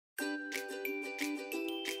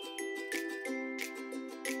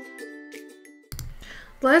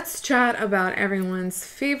Let's chat about everyone's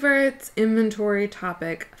favorite inventory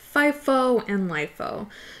topic, FIFO and LIFO.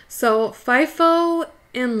 So FIFO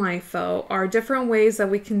and LIFO are different ways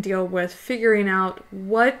that we can deal with figuring out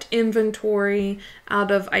what inventory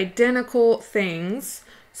out of identical things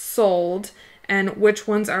sold and which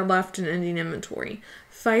ones are left in ending inventory.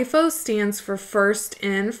 FIFO stands for first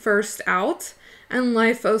in, first out, and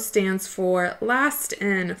LIFO stands for last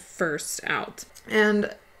in, first out.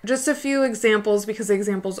 And just a few examples, because the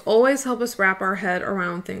examples always help us wrap our head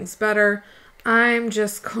around things better. I'm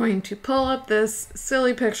just going to pull up this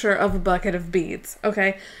silly picture of a bucket of beads.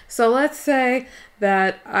 Okay, so let's say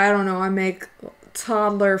that, I don't know, I make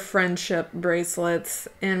toddler friendship bracelets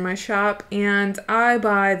in my shop and I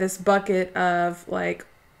buy this bucket of like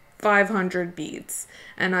 500 beads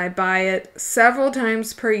and I buy it several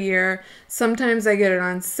times per year. Sometimes I get it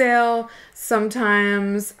on sale,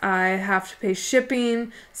 sometimes I have to pay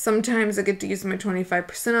shipping, sometimes I get to use my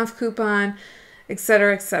 25% off coupon,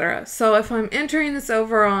 etc., etc. So if I'm entering this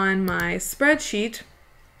over on my spreadsheet,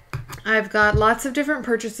 I've got lots of different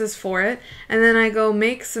purchases for it, and then I go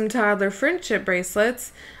make some toddler friendship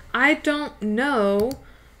bracelets. I don't know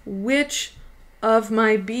which of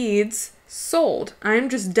my beads sold. I'm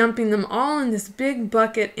just dumping them all in this big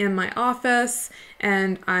bucket in my office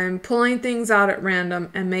and I'm pulling things out at random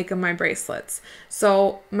and making my bracelets.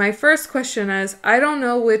 So my first question is, I don't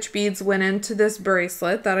know which beads went into this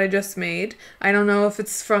bracelet that I just made. I don't know if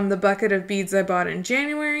it's from the bucket of beads I bought in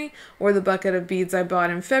January or the bucket of beads I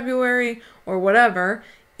bought in February or whatever.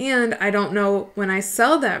 And I don't know when I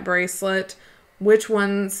sell that bracelet which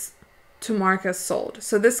ones to mark as sold.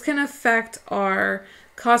 So this can affect our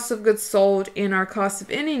cost of goods sold and our cost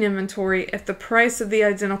of ending inventory if the price of the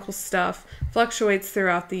identical stuff fluctuates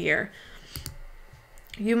throughout the year.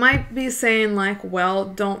 You might be saying like, well,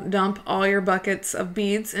 don't dump all your buckets of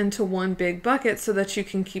beads into one big bucket so that you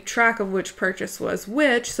can keep track of which purchase was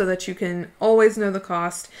which, so that you can always know the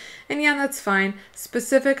cost. And yeah, that's fine.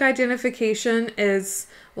 Specific identification is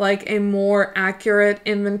like a more accurate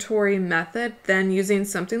inventory method than using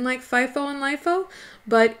something like FIFO and LIFO,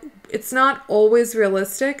 but it's not always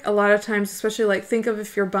realistic. A lot of times, especially like think of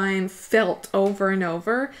if you're buying felt over and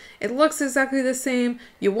over, it looks exactly the same.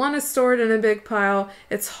 You want to store it in a big pile.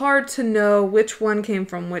 It's hard to know which one came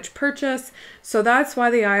from which purchase. So that's why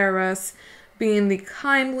the IRS, being the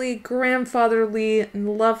kindly, grandfatherly,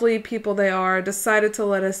 and lovely people they are, decided to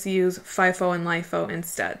let us use FIFO and LIFO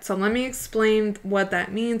instead. So let me explain what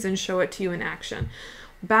that means and show it to you in action.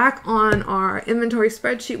 Back on our inventory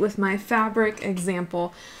spreadsheet with my fabric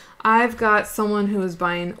example, I've got someone who is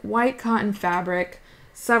buying white cotton fabric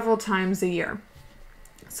several times a year.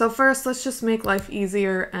 So first, let's just make life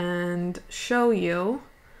easier and show you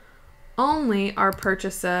only our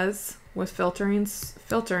purchases with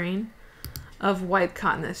filtering of white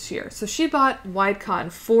cotton this year. So she bought white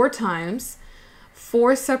cotton 4 times,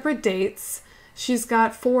 4 separate dates. She's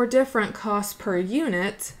got 4 different costs per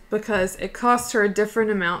unit because it costs her a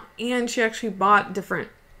different amount and she actually bought different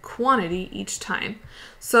quantity each time.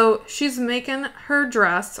 So she's making her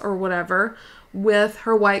dress or whatever with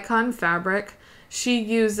her white cotton fabric. She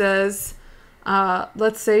uses,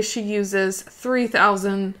 let's say she uses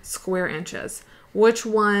 3,000 square inches. Which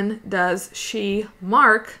one does she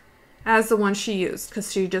mark as the one she used?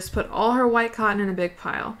 Because she just put all her white cotton in a big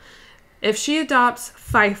pile. If she adopts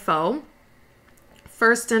FIFO,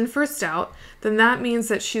 first in, first out, then that means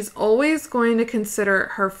that she's always going to consider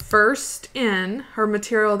her first in, her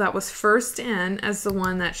material that was first in, as the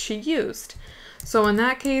one that she used. So in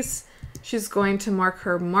that case, she's going to mark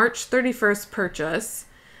her March 31st purchase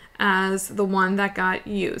as the one that got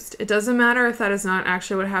used. It doesn't matter if that is not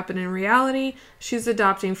actually what happened in reality. She's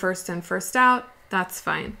adopting first in, first out. That's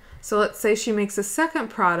fine. So let's say she makes a second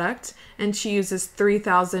product and she uses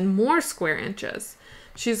 3,000 more square inches.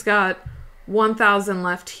 She's got 1,000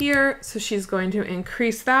 left here, so she's going to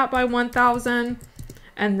increase that by 1,000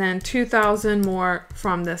 and then 2,000 more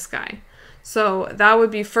from this guy. So that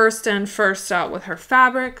would be first in, first out with her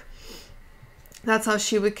fabric. That's how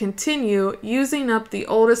she would continue using up the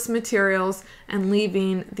oldest materials and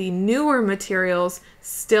leaving the newer materials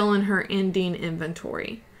still in her ending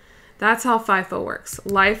inventory. That's how FIFO works.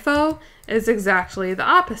 LIFO is exactly the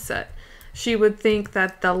opposite. She would think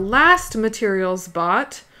that the last materials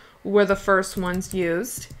bought were the first ones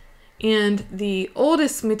used, and the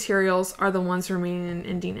oldest materials are the ones remaining in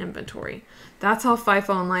ending inventory. That's how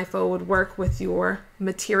FIFO and LIFO would work with your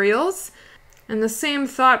materials. And the same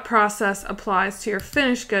thought process applies to your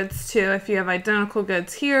finished goods too. If you have identical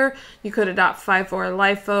goods here, you could adopt FIFO or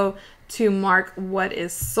LIFO to mark what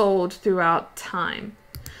is sold throughout time.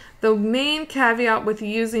 The main caveat with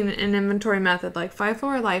using an inventory method like FIFO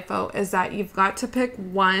or LIFO is that you've got to pick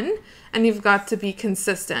one and you've got to be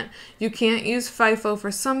consistent. You can't use FIFO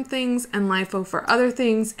for some things and LIFO for other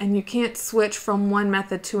things, and you can't switch from one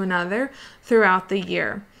method to another throughout the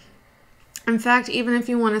year. In fact, even if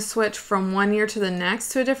you want to switch from one year to the next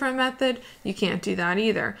to a different method, you can't do that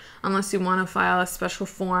either, unless you want to file a special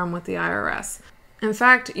form with the IRS. In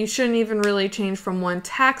fact, you shouldn't even really change from one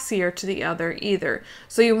tax year to the other either.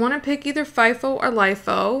 So you want to pick either FIFO or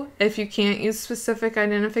LIFO if you can't use specific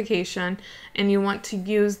identification, and you want to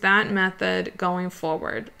use that method going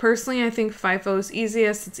forward. Personally, I think FIFO is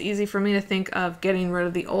easiest. It's easy for me to think of getting rid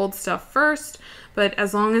of the old stuff first, but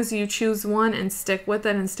as long as you choose one and stick with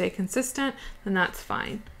it and stay consistent, then that's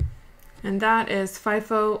fine. And that is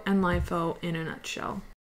FIFO and LIFO in a nutshell.